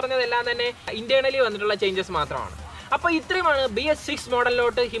 ബാക്കി പറഞ്ഞതെല്ലാം തന്നെ ഇന്റേണലി വന്നിട്ടുള്ള ചേഞ്ചസ് മാത്രമാണ്. അപ്പോൾ ഇത്രയുമാണ് BS6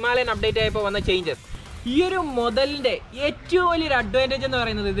 മോഡലിലോട്ട് ഹിമാലയൻ അപ്ഡേറ്റ് ആയപ്പോൾ വന്ന ചേഞ്ചസ്. ഈ ഒരു മോഡലിൻ്റെ ഏറ്റവും വലിയൊരു അഡ്വാൻറ്റേജ് എന്ന്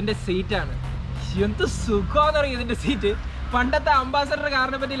പറയുന്നത് ഇതിൻ്റെ സീറ്റാണ്. എന്ത് സുഖമാണെന്ന് പറയും ഇതിൻ്റെ സീറ്റ്. പണ്ടത്തെ അംബാസഡർ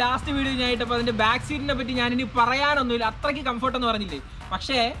കാറിനെ പറ്റി ലാസ്റ്റ് വീഡിയോ ഞാൻ ഇട്ടപ്പോൾ അതിൻ്റെ ബാക്ക് സീറ്റിനെ പറ്റി ഞാനിനി പറയാനൊന്നുമില്ല, അത്രയ്ക്ക് കംഫർട്ടെന്ന് പറഞ്ഞില്ലേ.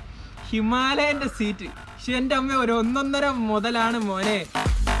 പക്ഷേ ഹിമാലയൻ്റെ സീറ്റ് എൻ്റെ അമ്മ ഒരു 1.5 മുതലാണ് മോനെ.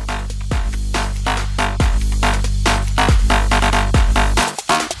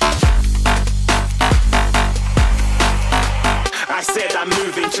 I said I'm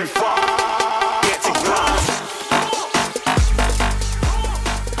moving too far. Get to glass.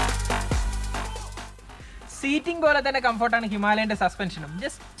 Seating പോലെ തന്നെ കംഫർട്ടാണ് ഹിമാലയൻ്റെ സസ്പെൻഷനും.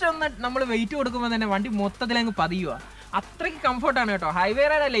 ജസ്റ്റ് ഒന്ന് നമ്മൾ വെയിറ്റ് കൊടുക്കുമ്പോൾ തന്നെ വണ്ടി മൊത്തത്തിലങ്ങ് പതിയുക. അത്രയ്ക്ക് കംഫർട്ടാണ് കേട്ടോ. ഹൈവേ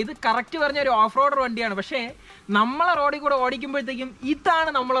റൈഡല്ല ഇത്, കറക്റ്റ് പറഞ്ഞ ഒരു ഓഫ് റോഡ് വണ്ടിയാണ്. പക്ഷേ നമ്മളെ റോഡിൽ കൂടെ ഓടിക്കുമ്പോഴത്തേക്കും ഇതാണ്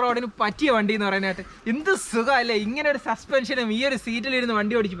നമ്മളെ റോഡിന് പറ്റിയ വണ്ടി എന്ന് പറയാനായിട്ട്. എന്ത് സുഖമല്ലേ ഇങ്ങനെ ഒരു സസ്പെൻഷനും ഈ ഒരു സീറ്റിലിരുന്ന്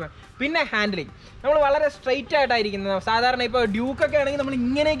വണ്ടി ഓടിക്കുമ്പോൾ. പിന്നെ ഹാൻഡിലിങ് നമ്മൾ വളരെ സ്ട്രെയിറ്റ് ആയിട്ടായിരിക്കുന്നത്. സാധാരണ ഇപ്പോൾ ഡ്യൂക്കൊക്കെ ആണെങ്കിൽ നമ്മൾ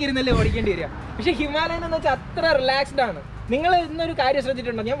ഇങ്ങനെയൊക്കെ ഇരുന്നല്ലേ ഓടിക്കേണ്ടി വരിക. പക്ഷേ ഹിമാലയൻ എന്ന് വെച്ചാൽ അത്ര റിലാക്സ്ഡ് ആണ്. നിങ്ങൾ ഇന്നൊരു കാര്യം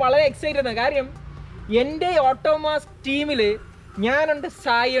ശ്രദ്ധിച്ചിട്ടുണ്ടോ? ഞാൻ വളരെ എക്സൈറ്റഡ് ആണ്. കാര്യം എൻ്റെ ഓട്ടോമാസ് ടീമിൽ ഞാനുണ്ട്,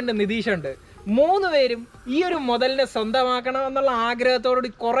 സായി ഉണ്ട്, നിതീഷ് ഉണ്ട്. 3 പേരും ഈ ഒരു മുതലിനെ സ്വന്തമാക്കണം എന്നുള്ള ആഗ്രഹത്തോടുകൂടി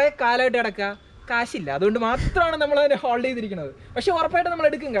കുറേ കാലമായിട്ട് കിടക്കുക. കാശില്ല, അതുകൊണ്ട് മാത്രമാണ് നമ്മൾ അതിനെ ഹോൾഡ് ചെയ്തിരിക്കുന്നത്. പക്ഷെ ഉറപ്പായിട്ട് നമ്മൾ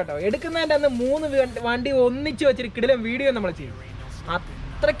എടുക്കും കേട്ടോ. എടുക്കുന്നതിൻ്റെ അന്ന് 3 വണ്ടി ഒന്നിച്ച് വെച്ചിട്ട് കിടിലം വീഡിയോ നമ്മൾ ചെയ്യും.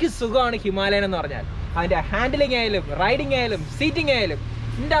 അത്രയ്ക്ക് സുഖമാണ് ഹിമാലയൻ എന്ന് പറഞ്ഞാൽ. അതിൻ്റെ ഹാൻഡിലിംഗ് ആയാലും റൈഡിങ് ആയാലും സീറ്റിംഗ് ആയാലും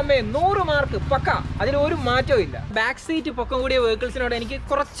എൻ്റെ അമ്മയെ 100 മാർക്ക് പക്ക, അതിലൊരു മാറ്റവും ഇല്ല. ബാക്ക് സീറ്റ് പൊക്കം കൂടിയ വെഹിക്കിൾസിനോട് എനിക്ക്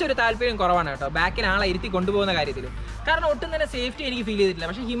കുറച്ചൊരു താല്പര്യം കുറവാണ് കേട്ടോ, ബാക്കിൽ ആളെ ഇരുത്തി കൊണ്ടുപോകുന്ന കാര്യത്തിൽ. കാരണം ഒട്ടും തന്നെ സേഫ്റ്റി എനിക്ക് ഫീൽ ചെയ്തിട്ടില്ല.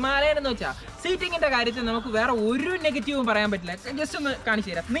 പക്ഷേ ഹിമാലയൻ എന്ന് വെച്ചാൽ സീറ്റിങ്ങിൻ്റെ കാര്യത്തിൽ നമുക്ക് വേറെ ഒരു നെഗറ്റീവും പറയാൻ പറ്റില്ല. ജസ്റ്റ് ഒന്ന്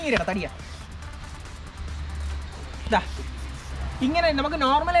കാണിച്ചു തരാം. നീരട തടിയാ ഇതാ ഇങ്ങനെ നമുക്ക്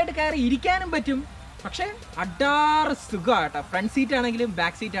നോർമലായിട്ട് കയറി ഇരിക്കാനും പറ്റും. പക്ഷേ അഡാറ് സുഖമാണ് കേട്ടോ. ഫ്രണ്ട് സീറ്റ് ആണെങ്കിലും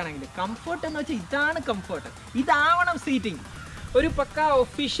ബാക്ക് സീറ്റ് ആണെങ്കിലും കംഫർട്ട് എന്ന് വെച്ചാൽ ഇതാണ് കംഫർട്ട്. ഇതാവണം സീറ്റിംഗ്. ഒരു പക്ക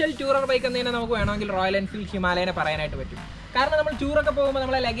ഒഫീഷ്യൽ ടൂറർ ബൈക്ക് എന്നതിനെ നമുക്ക് വേണമെങ്കിൽ റോയൽ എൻഫീൽഡ് ഹിമാലയനെ പറയാനായിട്ട് പറ്റും. കാരണം നമ്മൾ ടൂറൊക്കെ പോകുമ്പോൾ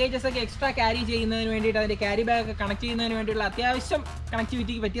നമ്മളെ ലഗേജസ് ഒക്കെ എക്സ്ട്രാ ക്യാരി ചെയ്യുന്നതിന് വേണ്ടിയിട്ട് അതിൻ്റെ ക്യാരി ബാഗ് ഒക്കെ കണക്ട് ചെയ്യുന്നതിന് വേണ്ടിയുള്ള അത്യാവശ്യം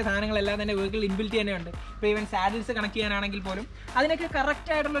കണക്ടിവിറ്റിക്ക് പറ്റിയ സാധനങ്ങളെല്ലാം തന്നെ വെഹിക്കിൾ ഇൻബിൽറ്റ് തന്നെയുണ്ട്. ഇപ്പോൾ ഈവൻ സാഡിൽസ് കണക്ട് ചെയ്യാനാണെങ്കിൽ പോലും അതിനൊക്കെ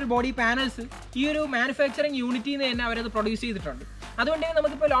കറക്റ്റ് ആയിട്ടുള്ളൊരു ബോഡി പാനൽസ് ഈ ഒരു മാനുഫാക്ചറിങ് യൂണിറ്റിൽ നിന്ന് തന്നെ അവരത് പ്രൊഡ്യൂസ് ചെയ്തിട്ടുണ്ട്. അതുകൊണ്ട്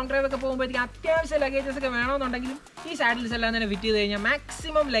നമുക്കിപ്പോൾ ലോങ് ഡ്രൈവ് ഒക്കെ പോകുമ്പോഴത്തേക്കും അത്യാവശ്യം ലഗേജസ് ഒക്കെ വേണമെന്നുണ്ടെങ്കിലും ഈ സാഡിൽസ് എല്ലാം തന്നെ ഫിറ്റ് ചെയ്ത് കഴിഞ്ഞാൽ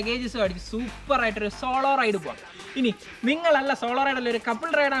മാക്സിമം ലഗേജസും അടിക്കും സൂപ്പറായിട്ടൊരു സോളോ റൈഡ് പോകാം. ഇനി നിങ്ങളല്ല സോളോ റൈഡല്ല ഒരു കപ്പിൾ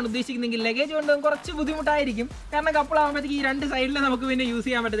റൈഡാണ് ഉദ്ദേശിക്കുന്നതെങ്കിൽ ലഗേജ് കൊണ്ട് കുറച്ച് ബുദ്ധിമുട്ടായിരിക്കും. കാരണം കപ്പിൾ ആകുമ്പോഴത്തേക്ക് ഈ 2 സൈഡിൽ നമുക്ക് പിന്നെ യൂസ്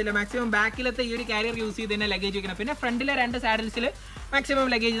ചെയ്യാൻ പറ്റത്തില്ല. മാക്സിമം ബാക്കിലത്തെ ഈ ഒരു കാരിയർ യൂസ് ചെയ്ത് തന്നെ ലഗേജ് വെക്കണം. പിന്നെ ഫ്രണ്ടിലെ 2 സാഡിൽസിൽ മാക്സിമം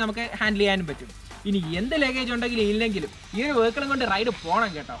ലഗേജ് നമുക്ക് ഹാൻഡിൽ ചെയ്യാനും പറ്റും. ഇനി എന്ത് ലഗേജ് ഉണ്ടെങ്കിലും ഇല്ലെങ്കിലും ഈ ഒരു വെഹിക്കിളും കൊണ്ട് റൈഡ് പോകണം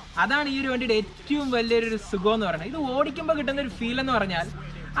കേട്ടോ. അതാണ് ഈ ഒരു വണ്ടിയുടെ ഏറ്റവും വലിയൊരു സുഖം എന്ന് പറയുന്നത്. ഇത് ഓടിക്കുമ്പോൾ കിട്ടുന്ന ഒരു ഫീൽ എന്ന് പറഞ്ഞാൽ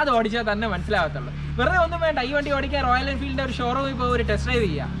അത് ഓടിച്ചാൽ തന്നെ മനസ്സിലാകത്തുള്ളൂ. വെറുതെ ഒന്നും വേണ്ട, ഈ വണ്ടി ഓടിക്കാൻ റോയൽ എൻഫീൽഡിൻ്റെ ഒരു ഷോറൂമിൽ ഇപ്പോൾ ഒരു ടെസ്റ്റ് ഡ്രൈവ്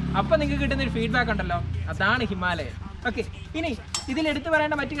ചെയ്യുക, അപ്പം നിങ്ങൾക്ക് കിട്ടുന്ന ഒരു ഫീഡ്ബാക്ക് ഉണ്ടല്ലോ, അതാണ് ഹിമാലയൻ. ഓക്കെ, ഇനി ഇതിൽ എടുത്തു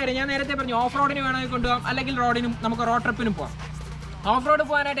പറയേണ്ട മറ്റു കാര്യം ഞാൻ നേരത്തെ പറഞ്ഞു. ഓഫ് റോഡിന് വേണമെങ്കിൽ കൊണ്ടുപോകാം, അല്ലെങ്കിൽ റോഡിനും നമുക്ക് റോഡ് ട്രിപ്പിനും പോകാം. ഓഫ് റോഡ്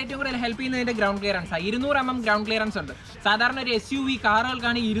പോകാനായിട്ട് ഏറ്റവും കൂടുതൽ ഹെൽപ്പ് ചെയ്യുന്നതിൻ്റെ ground clearance 200 mm ground clearance ഉണ്ട്. സാധാരണ ഒരു SUV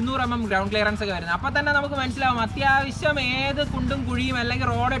കാറുകൾക്കാണ് 200 mm ഗ്രൗണ്ട് ക്ലിയറൻസ് ഒക്കെ വരുന്നത്. അപ്പോൾ തന്നെ നമുക്ക് മനസ്സിലാവും അത്യാവശ്യം ഏത് കുണ്ടും കുഴിയും അല്ലെങ്കിൽ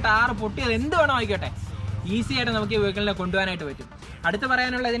റോഡ് ടാറ് പൊട്ടിയത് എന്ത് വേണോ ആയിക്കോട്ടെ ഈസി ആയിട്ട് നമുക്ക് ഈ വെഹിക്കിളിനെ കൊണ്ടുപോകാനായിട്ട് പറ്റും. അടുത്ത്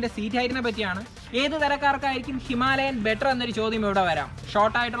പറയാനുള്ള ഇതിൻ്റെ സീറ്റ് ഹൈറ്റിനെ പറ്റിയാണ്. ഏത് തരക്കാർക്കായിരിക്കും ഹിമാലയൻ ബെറ്റർ എന്നൊരു ചോദ്യം ഇവിടെ വരാം.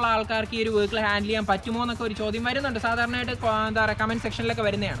 ഷോർട്ടായിട്ടുള്ള ആൾക്കാർക്ക് ഈ ഒരു വെഹിക്കിൾ ഹാൻഡിൽ ചെയ്യാൻ പറ്റുമോ എന്നൊക്കെ ഒരു ചോദ്യം വരുന്നുണ്ട്. സാധാരണയായിട്ട് എന്താ പറയുക കമൻറ്റ് സെക്ഷനിലൊക്കെ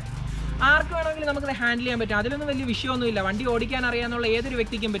വരുന്നതാണ്. ആർക്ക് വേണമെങ്കിലും നമുക്കത് ഹാൻഡിൽ ചെയ്യാൻ പറ്റും. അതിലൊന്നും വലിയ വിഷയമൊന്നുമില്ല. വണ്ടി ഓടിക്കാൻ അറിയാമെന്നുള്ള ഏതൊരു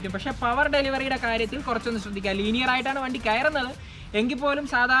വ്യക്തിക്കും പറ്റും. പക്ഷേ പവർ ഡെലിവറിയുടെ കാര്യത്തിൽ കുറച്ചൊന്ന് ശ്രദ്ധിക്കുക. ലീനിയർ ആയിട്ടാണ് വണ്ടി കയറുന്നത് എങ്കിൽ പോലും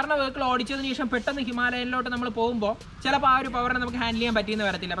സാധാരണ വെഹിക്കിൾ ഓടിച്ചതിന് ശേഷം പെട്ടെന്ന് ഹിമാലയനിലോട്ട് നമ്മൾ പോകുമ്പോൾ ചിലപ്പോൾ ആ ഒരു പവറിനെ നമുക്ക് ഹാൻഡിൽ ചെയ്യാൻ പറ്റിയെന്ന്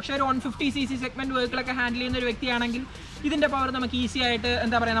വരത്തില്ല. പക്ഷേ ഒരു 150cc സെഗ്മെൻറ്റ് വെഹിക്കിളൊക്കെ ഹാൻഡിൽ ചെയ്യുന്ന ഒരു വ്യക്തിയാണെങ്കിൽ ഇതിൻ്റെ പവർ നമുക്ക് ഈസി ആയിട്ട്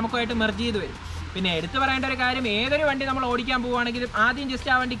എന്താ പറയുക നമുക്കുമായിട്ട് മെർജ് ചെയ്ത് വരും. പിന്നെ എടുത്തു പറയേണ്ട ഒരു കാര്യം, ഏതൊരു വണ്ടി നമ്മൾ ഓടിക്കാൻ പോവുകയാണെങ്കിലും ആദ്യം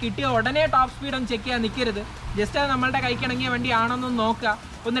ജസ്റ്റ് ആ വണ്ടി കിട്ടിയ ഉടനെ ടോപ്പ് സ്പീഡ് ഒന്നും ചെക്ക് ചെയ്യാൻ നിൽക്കരുത്. ജസ്റ്റ് അത് നമ്മളുടെ കൈക്കിണങ്ങിയ വണ്ടി ആണെന്നൊന്ന് നോക്കുക.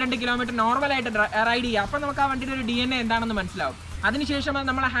 1-2 കിലോമീറ്റർ നോർമലായിട്ട് റൈഡ് ചെയ്യുക. അപ്പോൾ നമുക്ക് ആ വണ്ടിയുടെ ഒരു DNA എന്താണെന്ന് മനസ്സിലാവും. അതിനുശേഷം അത്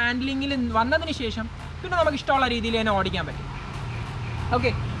നമ്മളെ ഹാൻഡ്ലിങ്ങിൽ വന്നതിന് ശേഷം പിന്നെ നമുക്ക് ഇഷ്ടമുള്ള രീതിയിൽ തന്നെ ഓടിക്കാൻ പറ്റും.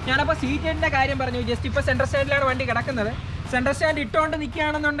 ഓക്കെ, ഞാനപ്പോൾ സീറ്റിൻ്റെ കാര്യം പറഞ്ഞു. ജസ്റ്റ് ഇപ്പോൾ സെൻട്രൽ സ്റ്റാൻഡിലാണ് വണ്ടി കിടക്കുന്നത്. സെൻട്രൽ സ്റ്റാൻഡ് ഇട്ടുകൊണ്ട്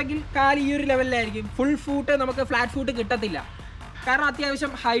നിൽക്കുകയാണെന്നുണ്ടെങ്കിൽ കാല് ഈ ഒരു ലെവലിലായിരിക്കും. ഫുൾ ഫൂട്ട് നമുക്ക് ഫ്ലാറ്റ് ഫൂട്ട് കിട്ടത്തില്ല. കാരണം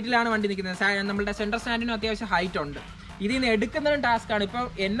അത്യാവശ്യം ഹൈറ്റിലാണ് വണ്ടി നിൽക്കുന്നത്. നമ്മളുടെ സെൻട്രൽ സ്റ്റാൻഡിനും അത്യാവശ്യം ഹൈറ്റ് ഉണ്ട്. ഇതിൽ നിന്ന് എടുക്കുന്നതും ടാസ്ക്കാണ്. ഇപ്പോൾ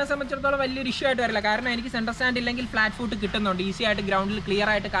എന്നെ സംബന്ധിച്ചിടത്തോളം വലിയൊരു ഇഷ്യൂ ആയിട്ട് വരില്ല. കാരണം എനിക്ക് സെൻട്രൽ സ്റ്റാൻഡ് ഇല്ലെങ്കിൽ ഫ്ലാറ്റ് ഫൂട്ട് കിട്ടുന്നുണ്ട്. ഈസി ആയിട്ട് ഗ്രൗണ്ടിൽ ക്ലിയർ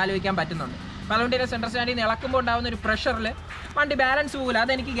ആയിട്ട് കാല് വയ്ക്കാൻ പറ്റുന്നുണ്ട്. അപ്പോൾ അതുകൊണ്ട് തന്നെ സെൻട്രൽ സ്റ്റാൻഡിൽ നിന്ന് ഇളക്കുമ്പോൾ ഉണ്ടാകുന്ന ഒരു പ്രഷറിൽ വണ്ടി ബാലൻസ് പോകില്ല.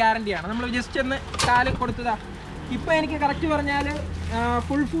 അതെനിക്ക് ഗ്യാരണ്ടിയാണ്. നമ്മൾ ജസ്റ്റ് ഒന്ന് കാല് കൊടുത്തതാ. ഇപ്പോൾ എനിക്ക് കറക്റ്റ് പറഞ്ഞാൽ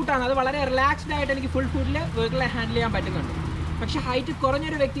ഫുൾ ഫൂട്ടാണ്. അത് വളരെ റിലാക്സ്ഡ് ആയിട്ട് എനിക്ക് ഫുൾ ഫൂട്ടിൽ വെഹിക്കിളെ ഹാൻഡിൽ ചെയ്യാൻ പറ്റുന്നുണ്ട്. പക്ഷേ ഹൈറ്റ്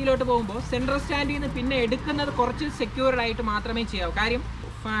കുറഞ്ഞൊരു വ്യക്തിയിലോട്ട് പോകുമ്പോൾ സെൻട്രൽ സ്റ്റാൻഡിൽ നിന്ന് പിന്നെ എടുക്കുന്നത് കുറച്ച് സെക്യൂർഡ് ആയിട്ട് മാത്രമേ ചെയ്യാവൂ. കാര്യം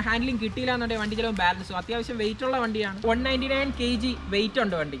ഹാൻഡ്ലിംഗ് കിട്ടിയില്ല എന്നുണ്ടെങ്കിൽ വണ്ടി ചിലപ്പോൾ ബാലൻസും. അത്യാവശ്യം വെയിറ്റ് ഉള്ള വണ്ടിയാണ്. 199 kg വെയിറ്റ്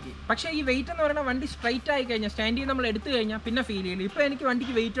ഉണ്ട് വണ്ടിക്ക്. പക്ഷേ ഈ വെയിറ്റ് എന്ന് പറയുന്നത് വണ്ടി സ്ട്രൈറ്റ് ആയി കഴിഞ്ഞാൽ സ്റ്റാൻഡിൽ നമ്മൾ എടുത്തു കഴിഞ്ഞാൽ പിന്നെ ഫീൽ ചെയ്യില്ല. ഇപ്പോൾ എനിക്ക്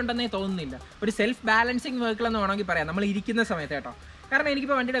വണ്ടിക്ക് വെയിറ്റ് ഉണ്ടെന്നേ തോന്നുന്നില്ല. ഒരു സെൽഫ് ബാലൻസിങ് വെഹിക്കിൾ എന്ന് വേണമെങ്കിൽ പറയാം നമ്മൾ ഇരിക്കുന്ന സമയത്ത് കേട്ടോ. കാരണം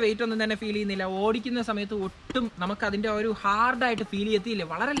എനിക്കിപ്പോൾ വണ്ടിയുടെ വെയിറ്റ് ഒന്നും തന്നെ ഫീൽ ചെയ്യുന്നില്ല. ഓടിക്കുന്ന സമയത്ത് ഒട്ടും നമുക്ക് അതിൻ്റെ ഒരു ഹാർഡായിട്ട് ഫീൽ ചെയ്യത്തില്ല.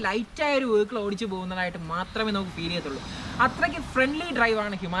 വളരെ ലൈറ്റായ ഒരു വെഹിക്കിൾ ഓടിച്ച് പോകുന്നതായിട്ട് മാത്രമേ നമുക്ക് ഫീൽ ചെയ്യത്തുള്ളൂ. അത്രയ്ക്ക് ഫ്രണ്ട്ലി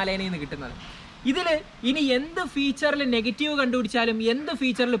ഡ്രൈവാണ് ഹിമാലയനിൽ നിന്ന് കിട്ടുന്നത്. ഇതിൽ ഇനി എന്ത് ഫീച്ചറിൽ നെഗറ്റീവ് കണ്ടുപിടിച്ചാലും എന്ത്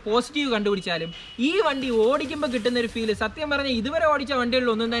ഫീച്ചറിൽ പോസിറ്റീവ് കണ്ടുപിടിച്ചാലും ഈ വണ്ടി ഓടിക്കുമ്പോൾ കിട്ടുന്ന ഒരു ഫീല് സത്യം പറഞ്ഞാൽ ഇതുവരെ ഓടിച്ച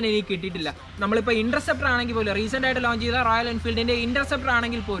വണ്ടികളിലൊന്നും തന്നെ എനിക്ക് കിട്ടിയിട്ടില്ല. നമ്മളിപ്പോൾ ഇൻ്റർസെപ്റ്റർ ആണെങ്കിൽ പോലും റീസെൻ്റ് ആയിട്ട് ലോഞ്ച് ചെയ്ത റോയൽ എൻഫീൽഡിൻ്റെ ഇൻ്റർസെപ്റ്റർ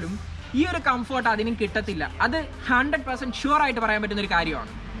ആണെങ്കിൽ പോലും ഈ ഒരു കംഫർട്ട് അതിനും കിട്ടത്തില്ല. അത് 100% ഷുവർ ആയിട്ട് പറയാൻ പറ്റുന്ന ഒരു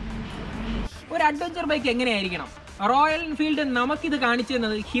കാര്യമാണ്. ഒരു അഡ്വഞ്ചർ ബൈക്ക് എങ്ങനെയായിരിക്കണം? റോയൽ എൻഫീൽഡ് നമുക്കിത് കാണിച്ചു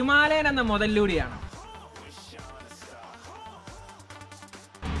തന്നത് ഹിമാലയൻ എന്ന മുതലിലൂടെയാണ്.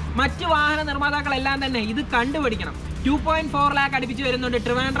 മറ്റ് വാഹന നിർമ്മാതാക്കളെല്ലാം തന്നെ ഇത് കണ്ടുപിടിക്കണം. 2.4 lakh അടുപ്പിച്ച് വരുന്നുണ്ട്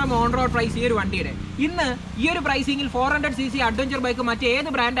ട്രിവാൻഡ്രം ഓൺ റോഡ് പ്രൈസ് ഈ ഒരു വണ്ടിയുടെ. ഇന്ന് ഈ ഒരു പ്രൈസിങ്ങിൽ 400cc അഡ്വഞ്ചർ ബൈക്ക് മറ്റേത്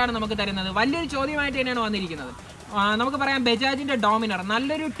ബ്രാൻഡാണ് നമുക്ക് തരുന്നത്? വലിയൊരു ചോദ്യമായിട്ട് തന്നെയാണ് വന്നിരിക്കുന്നത്. നമുക്ക് പറയാം ബജാജിന്റെ ഡോമിനർ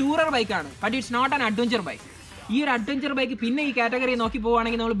നല്ലൊരു ടൂറർ ബൈക്കാണ്. But it's not an adventure bike. ഈ ഒരു അഡ്വഞ്ചർ ബൈക്ക് പിന്നെ ഈ കാറ്റഗറി നോക്കി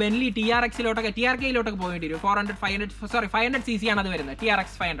പോവുകയാണെങ്കിൽ നമ്മൾ ബെൻലി TRKയിലോട്ടൊക്കെ പോകേണ്ടി വരും. 500cc ആണ് അത് വരുന്നത്,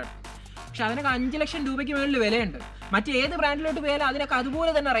 TRX 500. പക്ഷെ അതിനൊക്കെ 5 ലക്ഷം രൂപയ്ക്ക് മുകളിൽ വിലയുണ്ട്. മറ്റേത് ബ്രാൻഡിലോട്ട് പോയാലും അതിനൊക്കെ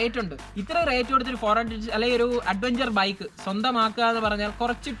അതുപോലെ തന്നെ റേറ്റ് ഉണ്ട്. ഇത്ര റേറ്റ് കൊടുത്തൊരു 400 അല്ലെങ്കിൽ ഒരു അഡ്വഞ്ചർ ബൈക്ക് സ്വന്തമാക്കുക എന്ന് പറഞ്ഞാൽ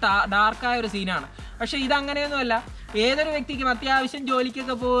കുറച്ച് ഡാർക്കായ ഒരു സീനാണ്. പക്ഷെ ഇതങ്ങനെയൊന്നുമല്ല. ഏതൊരു വ്യക്തിക്കും അത്യാവശ്യം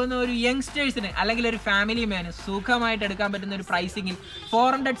ജോലിക്കൊക്കെ പോകുന്ന ഒരു യങ്സ്റ്റേഴ്സിന് അല്ലെങ്കിൽ ഒരു ഫാമിലി മാന് സുഖമായിട്ട് എടുക്കാൻ പറ്റുന്ന ഒരു പ്രൈസിങ്ങിൽ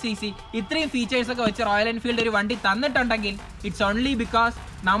 400cc ഇത്രയും ഫീച്ചേഴ്സൊക്കെ വെച്ച് റോയൽ എൻഫീൽഡ് ഒരു വണ്ടി തന്നിട്ടുണ്ടെങ്കിൽ ഇറ്റ്സ് ഓൺലി ബിക്കോസ്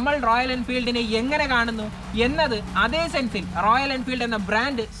നമ്മൾ റോയൽ എൻഫീൽഡിനെ എങ്ങനെ കാണുന്നു എന്നത് അതേ സെൻസിൽ റോയൽ എൻഫീൽഡ് എന്ന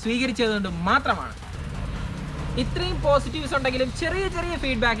ബ്രാൻഡ് സ്വീകരിച്ചതുകൊണ്ട് മാത്രമാണ്. ഇത്രയും പോസിറ്റീവ്സ് ഉണ്ടെങ്കിലും ചെറിയ ചെറിയ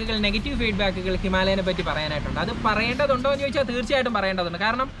ഫീഡ്ബാക്കുകൾ, നെഗറ്റീവ് ഫീഡ്ബാക്കുകൾ ഹിമാലയനെ പറ്റി പറയാനായിട്ടുണ്ട്. അത് പറയേണ്ടതുണ്ടോ എന്ന് ചോദിച്ചാൽ തീർച്ചയായിട്ടും പറയേണ്ടതുണ്ട്.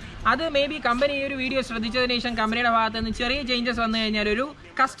 കാരണം അത് മേ ബി കമ്പനി ഈ ഒരു വീഡിയോ ശ്രദ്ധിച്ചതിന് ശേഷം കമ്പനിയുടെ ഭാഗത്ത് നിന്ന് ചെറിയ ചേഞ്ചസ് വന്നു കഴിഞ്ഞാൽ ഒരു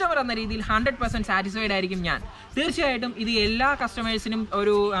കസ്റ്റമർ എന്ന രീതിയിൽ 100% സാറ്റിസ്ഫൈഡ് ആയിരിക്കും ഞാൻ. തീർച്ചയായിട്ടും ഇത് എല്ലാ കസ്റ്റമേഴ്സിനും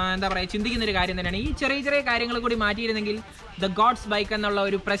ഒരു എന്താ പറയുക ചിന്തിക്കുന്ന ഒരു കാര്യം തന്നെയാണ്. ഈ ചെറിയ ചെറിയ കാര്യങ്ങൾ കൂടി മാറ്റിയിരുന്നെങ്കിൽ ദ ഗോഡ്സ് ബൈക്ക് എന്നുള്ള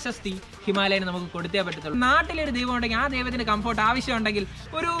ഒരു പ്രശസ്തി ഹിമാലയന് നമുക്ക് കൊടുത്തേ പറ്റത്തുള്ളൂ. നാട്ടിലൊരു ദൈവം ഉണ്ടെങ്കിൽ ആ ദൈവത്തിന് കംഫർട്ട് ആവശ്യമുണ്ടെങ്കിൽ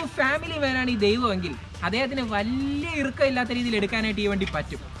ഒരു ഫാമിലി മാനാണ് ഈ ദൈവമെങ്കിൽ അദ്ദേഹത്തിന് വലിയ ഇറുക്കമില്ലാത്ത രീതിയിൽ എടുക്കാനായിട്ട് ഈ വണ്ടി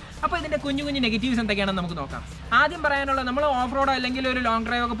പറ്റും. അപ്പോൾ ഇതിൻ്റെ കുഞ്ഞു കുഞ്ഞു നെഗറ്റീവ്സ് എന്തൊക്കെയാണെന്ന് നമുക്ക് നോക്കാം. ആദ്യം പറയാനുള്ള, നമ്മൾ ഓഫ് റോഡോ അല്ലെങ്കിൽ ഒരു ലോങ്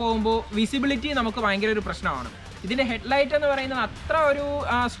ഡ്രൈവ് ഒക്കെ പോകുമ്പോൾ വിസിബിലിറ്റി നമുക്ക് ഭയങ്കര ഒരു പ്രശ്നമാണ്. ഇതിൻ്റെ ഹെഡ്ലൈറ്റ് എന്ന് പറയുന്നത് അത്ര ഒരു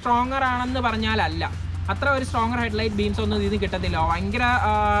സ്ട്രോങ്ങർ ആണെന്ന് പറഞ്ഞാലല്ല. അത്ര ഒരു സ്ട്രോങ്ങർ ഹെഡ്ലൈറ്റ് ബീംസ് ഒന്നും ഇതിന് കിട്ടത്തില്ല. ഭയങ്കര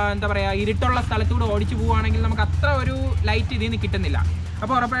എന്താ പറയുക, ഇരുട്ടുള്ള സ്ഥലത്തൂടെ ഓടിച്ചു പോവുകയാണെങ്കിൽ നമുക്ക് അത്ര ഒരു ലൈറ്റ് ഇതിൽ നിന്ന് കിട്ടുന്നില്ല.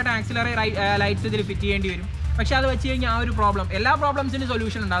 അപ്പോൾ ഉറപ്പായിട്ടും ആക്സിലറി ലൈറ്റ്സ് ഇതിൽ ഫിറ്റ് ചെയ്യേണ്ടി വരും. പക്ഷേ അത് വെച്ച് കഴിഞ്ഞാൽ ആ ഒരു പ്രോബ്ലം, എല്ലാ പ്രോബ്ലംസിനും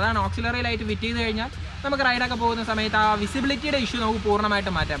സൊല്യൂഷൻ ഉണ്ട്. അതാണ് ഓക്സിലറി ലൈറ്റ് ഫിറ്റ് ചെയ്ത് കഴിഞ്ഞാൽ നമുക്ക് റൈഡൊക്കെ പോകുന്ന സമയത്ത് ആ വിസിബിലിറ്റിയുടെ ഇഷ്യൂ നമുക്ക്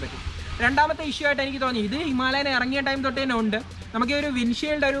പൂർണ്ണമായിട്ടും മാറ്റാൻ പറ്റും. രണ്ടാമത്തെ ഇഷ്യൂ ആയിട്ട് എനിക്ക് തോന്നി, ഇത് ഹിമാലയൻ ഇറങ്ങിയ ടൈം തൊട്ട് തന്നെ ഉണ്ട്. നമുക്ക് ഒരു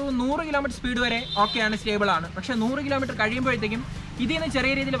വിൻഷീൽഡ് ഒരു 100 km സ്പീഡ് വരെ ഓക്കെയാണ്, സ്റ്റേബിളാണ്. പക്ഷേ 100 km കഴിയുമ്പോഴത്തേക്കും ഇതിൽ നിന്ന്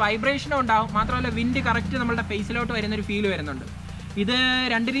ചെറിയ രീതിയിൽ വൈബ്രേഷനും ഉണ്ടാവും. മാത്രമല്ല വിൻഡ് കറക്റ്റ് നമ്മുടെ ഫേസിലോട്ട് വരുന്നൊരു ഫീൽ വരുന്നുണ്ട്. ഇത്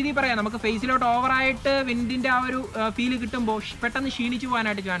രണ്ട് രീതിയിൽ പറയാം. നമുക്ക് ഫേസിലോട്ട് ഓവറായിട്ട് വിൻഡിൻ്റെ ആ ഒരു ഫീൽ കിട്ടുമ്പോൾ പെട്ടെന്ന് ക്ഷീണിച്ച്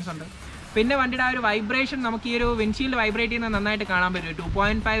പോകാനായിട്ട് ചാൻസ് ഉണ്ട്. പിന്നെ വണ്ടിയുടെ ആ ഒരു വൈബ്രേഷൻ നമുക്ക് ഈ ഒരു വിൻഷീൽഡ് വൈബ്രേറ്റ് ചെയ്യുന്നത് നന്നായിട്ട് കാണാൻ പറ്റും.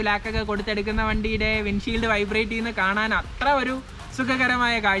 2.5 lakh ഒക്കെ കൊടുത്തെടുക്കുന്ന വണ്ടിയുടെ വിൻഷീൽഡ് വൈബ്രേറ്റ് ചെയ്യുന്നത് കാണാൻ അത്ര ഒരു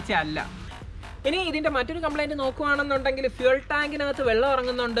സുഖകരമായ കാഴ്ച അല്ല. ഇനി ഇതിൻ്റെ മറ്റൊരു കംപ്ലൈൻറ്റ് നോക്കുകയാണെന്നുണ്ടെങ്കിൽ ഫ്യൂൽ ടാങ്കിനകത്ത് വെള്ളം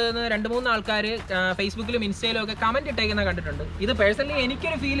ഇറങ്ങുന്നുണ്ട് എന്ന് 2-3 ആൾക്കാർ ഫേസ്ബുക്കിലും ഇൻസ്റ്റയിലും ഒക്കെ കമൻറ്റ് ഇട്ടേക്കുന്നത് കണ്ടിട്ടുണ്ട്. ഇത് പേഴ്സണലി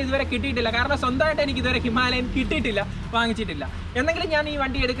എനിക്കൊരു ഫീൽ ഇതുവരെ കിട്ടിയിട്ടില്ല. കാരണം സ്വന്തമായിട്ട് എനിക്ക് ഇതുവരെ ഹിമാലയൻ കിട്ടിയിട്ടില്ല, വാങ്ങിച്ചിട്ടില്ല. എന്തെങ്കിലും ഞാൻ ഈ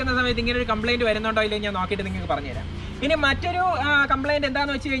വണ്ടി എടുക്കുന്ന സമയത്ത് ഇങ്ങനെ ഒരു കംപ്ലൈൻറ്റ് വരുന്നുണ്ടോ ഇല്ലയോ ഞാൻ നോക്കിയിട്ട് നിങ്ങൾക്ക് പറഞ്ഞുതരാം. ഇനി മറ്റൊരു കംപ്ലൈൻറ്റ്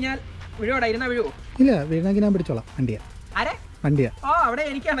എന്താണെന്ന് വെച്ച് കഴിഞ്ഞാൽ, വീഴോടാ ഇരുന്ന വീഴോ? ഇല്ല, വീണെങ്കിൽ ഞാൻ പിടിച്ചോളാം. വണ്ടിയാ. ഓ, അവിടെ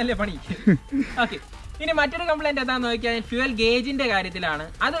എനിക്കാണല്ലേ പണി. ഓക്കെ. ഇനി മറ്റൊരു കംപ്ലൈൻറ്റ് എന്താണെന്ന് നോക്കിയാൽ ഫ്യൂൽ ഗേജിന്റെ കാര്യത്തിലാണ്.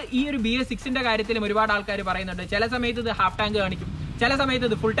 അത് ഈ ഒരു BS6ന്റെ കാര്യത്തിലും ഒരുപാട് ആൾക്കാർ പറയുന്നുണ്ട്. ചില സമയത്ത് ഇത് ഹാഫ് ടാങ്ക് കാണിക്കും, ചില സമയത്ത്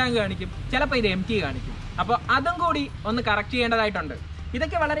ഇത് ഫുൾ ടാങ്ക് കാണിക്കും, ചിലപ്പോൾ ഇത് empty കാണിക്കും. അപ്പോൾ അതും കൂടി ഒന്ന് കറക്റ്റ് ചെയ്യേണ്ടതായിട്ടുണ്ട്.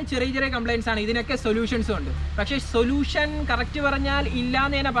 ഇതൊക്കെ വളരെ ചെറിയ ചെറിയ കംപ്ലൈൻറ്റ്സ് ആണ്. ഇതിനൊക്കെ സൊല്യൂഷൻസും ഉണ്ട്. പക്ഷേ സൊല്യൂഷൻ കറക്റ്റ് പറഞ്ഞാൽ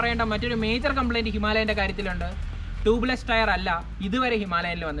ഇല്ലാന്ന് തന്നെ പറയേണ്ട മറ്റൊരു മേജർ കംപ്ലൈൻറ്റ് ഹിമാലയൻ്റെ കാര്യത്തിലുണ്ട്. ട്യൂബ്ലെസ് ടയർ അല്ല ഇതുവരെ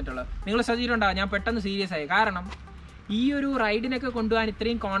ഹിമാലയനിൽ വന്നിട്ടുള്ളത്. നിങ്ങൾ ശ്രദ്ധിച്ചിട്ടുണ്ടാവും, ഞാൻ പെട്ടെന്ന് സീരിയസ് ആയി. കാരണം ഈ ഒരു റൈഡിനൊക്കെ കൊണ്ടുപോകാൻ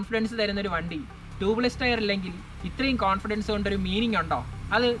ഇത്രയും കോൺഫിഡൻസ് തരുന്നൊരു വണ്ടി ട്യൂബ്ലെസ് ടയർ ഇല്ലെങ്കിൽ ഇത്രയും കോൺഫിഡൻസ് കൊണ്ടൊരു മീനിങ് ഉണ്ടോ?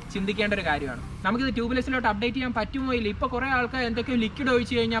 അത് ചിന്തിക്കേണ്ട ഒരു കാര്യമാണ്. നമുക്കിത് ട്യൂബ്ലെസ്സിലോട്ട് അപ്ഡേറ്റ് ചെയ്യാൻ പറ്റുമോ ഇല്ല. ഇപ്പോൾ കുറേ ആൾക്കാർ എന്തൊക്കെയോ ലിക്വിഡ്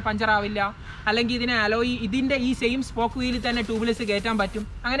ഒഴിച്ച് കഴിഞ്ഞാൽ പഞ്ചറാവില്ല, അല്ലെങ്കിൽ ഇതിനെ അലോയി ഇതിൻ്റെ ഈ സെയിം സ്പോക്ക് വീലിൽ തന്നെ ട്യൂബ്ലെസ് കയറ്റാൻ പറ്റും.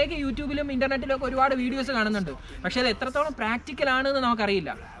 അങ്ങനെയൊക്കെ യൂട്യൂബിലും ഇൻ്റർനെറ്റിലൊക്കെ ഒരുപാട് വീഡിയോസ് കാണുന്നുണ്ട്. പക്ഷേ അത് എത്രത്തോളം പ്രാക്ടിക്കൽ ആണെന്ന്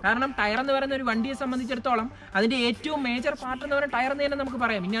നമുക്കറിയില്ല. കാരണം ടയർ എന്ന് പറയുന്ന ഒരു വണ്ടിയെ സംബന്ധിച്ചിടത്തോളം അതിൻ്റെ ഏറ്റവും മേജർ പാർട്ട് എന്ന് പറയുന്ന ടയർ എന്ന് തന്നെ നമുക്ക്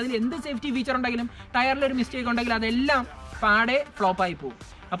പറയാം. ഇനി അതിൽ എന്ത് സേഫ്റ്റി ഫീച്ചർ ഉണ്ടെങ്കിലും ടയറിലൊരു മിസ്റ്റേക്ക് ഉണ്ടെങ്കിൽ അതെല്ലാം പാടെ ഫ്ലോപ്പായി പോകും.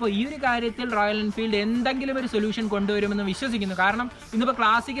 അപ്പോൾ ഈ ഒരു കാര്യത്തിൽ റോയൽ എൻഫീൽഡ് എന്തെങ്കിലും ഒരു സൊല്യൂഷൻ കൊണ്ടുവരുമെന്ന് വിശ്വസിക്കുന്നു. കാരണം ഇന്നിപ്പോൾ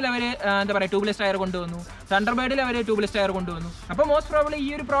ക്ലാസിക്കിൽ അവർ എന്താ പറയുക ട്യൂബ്ലെസ് ടയർ കൊണ്ടുവന്നു, തണ്ടർബേർഡിൽ അവർ ട്യൂബ്ലെസ് ടയർ കൊണ്ടുവന്നു. അപ്പോൾ മോസ്റ്റ് പ്രോബ്ലി ഈ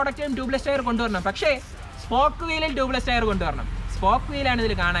ഒരു പ്രോഡക്റ്റിലും ട്യൂബ്ലെസ് ടയർ കൊണ്ടുവരണം. പക്ഷേ സ്പോക്ക് വീലിൽ ട്യൂബ്ലെസ് ടയർ കൊണ്ടുവരണം. സ്പോക്ക് വീലാണ്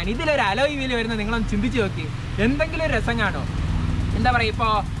ഇതിൽ കാണാൻ. ഇതിലൊരു അലോയ് വീല് വരുന്നത് നിങ്ങളൊന്ന് ചിന്തിച്ച് നോക്കി, എന്തെങ്കിലും ഒരു രസം കാണോ? എന്താ പറയുക,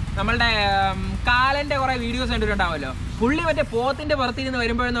 ഇപ്പോൾ നമ്മളുടെ കാലൻ്റെ കുറേ വീഡിയോസ് കണ്ടിട്ടുണ്ടാവുമല്ലോ, പുള്ളി മറ്റേ പോത്തിൻ്റെ പുറത്തിരുന്ന്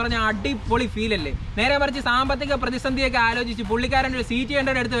വരുമ്പോഴെന്ന് പറഞ്ഞാൽ അടിപൊളി ഫീൽ അല്ലേ? നേരെ മറിച്ച് സാമ്പത്തിക പ്രതിസന്ധിയൊക്കെ ആലോചിച്ച് പുള്ളിക്കാരൻ്റെ ഒരു സീറ്റ്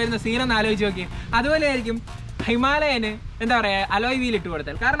കണ്ടയുടെ അടുത്ത് വരുന്ന സീനൊന്ന് ആലോചിച്ച് നോക്കി. അതുപോലെ ആയിരിക്കും ഹിമാലയന് എന്താ പറയുക അലോയ് വീൽ ഇട്ട്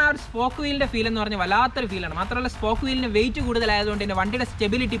കൊടുത്താൽ. കാരണം ആ ഒരു സ്പോക്ക് വീലിൻ്റെ ഫീൽ എന്ന് പറഞ്ഞാൽ വല്ലാത്തൊരു ഫീലാണ്. മാത്രമല്ല സ്പോക്ക് വീലിന് വെയിറ്റ് കൂടുതലായതുകൊണ്ട് തന്നെ വണ്ടിയുടെ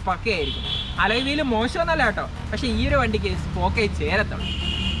സ്റ്റെബിലിറ്റി പക്കയായിരിക്കും. അലോയ് വീല് മോശമൊന്നല്ല കേട്ടോ, പക്ഷേ ഈ ഒരു വണ്ടിക്ക് സ്പോക്കേ ചേരത്തുള്ളൂ.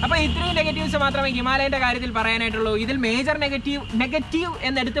 അപ്പോൾ ഇത്രയും നെഗറ്റീവ്സ് മാത്രമേ ഹിമാലയൻ്റെ കാര്യത്തിൽ പറയാനായിട്ടുള്ളൂ. ഇതിൽ മേജർ നെഗറ്റീവ്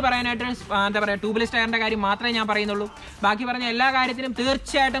എന്നെടുത്ത് പറയാനായിട്ട് എന്താ പറയുക ട്യൂബ്ലെസ് ടയറിൻ്റെ കാര്യം മാത്രമേ ഞാൻ പറയുന്നുള്ളൂ. ബാക്കി പറഞ്ഞ എല്ലാ കാര്യത്തിനും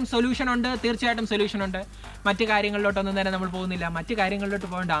തീർച്ചയായിട്ടും സൊല്യൂഷൻ ഉണ്ട്. മറ്റു കാര്യങ്ങളിലോട്ടൊന്നും തന്നെ നമ്മൾ പോകുന്നില്ല. മറ്റു കാര്യങ്ങളിലോട്ട്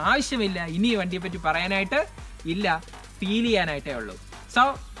പോകേണ്ട ആവശ്യമില്ല. ഇനി ഈ വണ്ടിയെ പറ്റി പറയാനായിട്ട് ഇല്ല, ഫീൽ ചെയ്യാനായിട്ടേ ഉള്ളൂ. So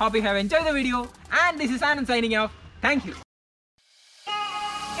hope you have enjoyed the video and this is Anand signing off. Thank you.